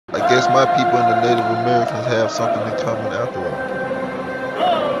guess my people and the Native Americans have something in common after all.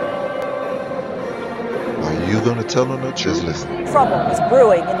 Are you gonna tell them the truth? Just listen. Trouble was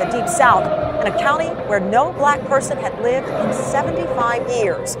brewing in the Deep South, in a county where no black person had lived in 75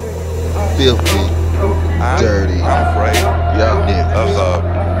 years. Filthy, dirty, I'm afraid y'all niggas.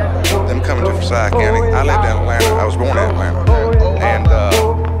 of them coming to Forsyth County. I lived in Atlanta. I was born in Atlanta. And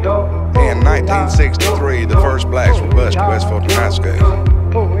in 1963, the first blacks were bused at West Fulton High School.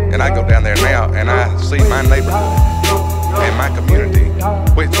 And I go down there now and I see my neighborhood and my community,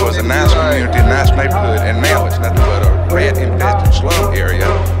 which was a nice community, a nice neighborhood, and now it's nothing but a rat-infested slum area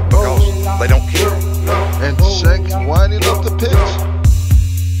because they don't care. And Shank's winding up the pitch.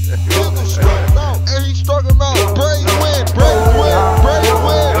 And he's talking about brave win, brave win, brave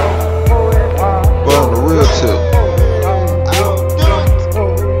win. But on the real tip,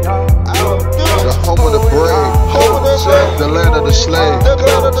 the home of the brave, the land of the slave,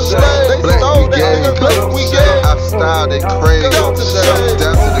 black we gave, our style they crave, down to the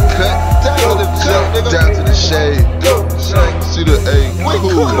cut, down to the shade, see the A,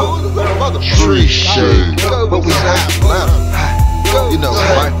 cool, tree shade, but we have you know,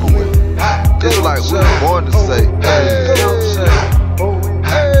 microwave. It's like we were born to say, hey,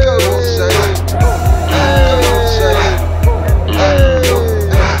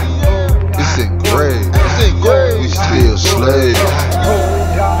 it's engraved. We still slaves.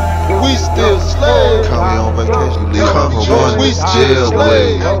 We still slaves. Come here on vacation, leave from one jail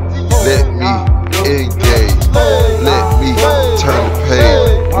slave. Let me engage. Let me turn the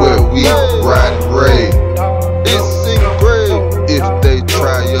page where we ride and raid. It's engraved. If they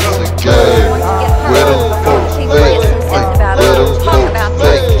try us again, where them folks fake, where them folks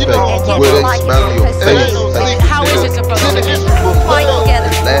fake, where they smile on your face. How is it supposed to be? Fight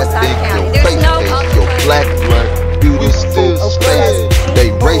together. Last thing your face, your black blood, beauty still stays. They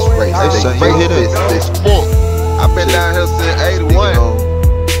race, they racist, they sport. I've been down here since '81. You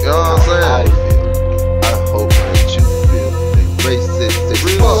know what I'm saying? I hope that you feel they racist, they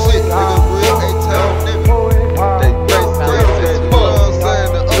sport.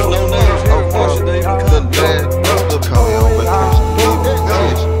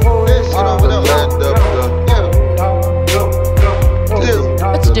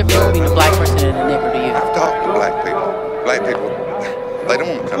 What's the difference between a black person and a nigger to you? I've talked to black people. Black people, they don't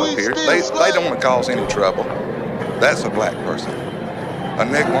want to come up here. They don't want to cause any trouble. That's a black person. A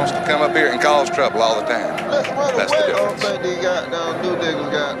nigga wants to come up here and cause trouble all the time. That's the difference. They got down, new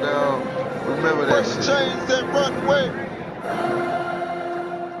niggas got down. Remember that shit. Chains that run away.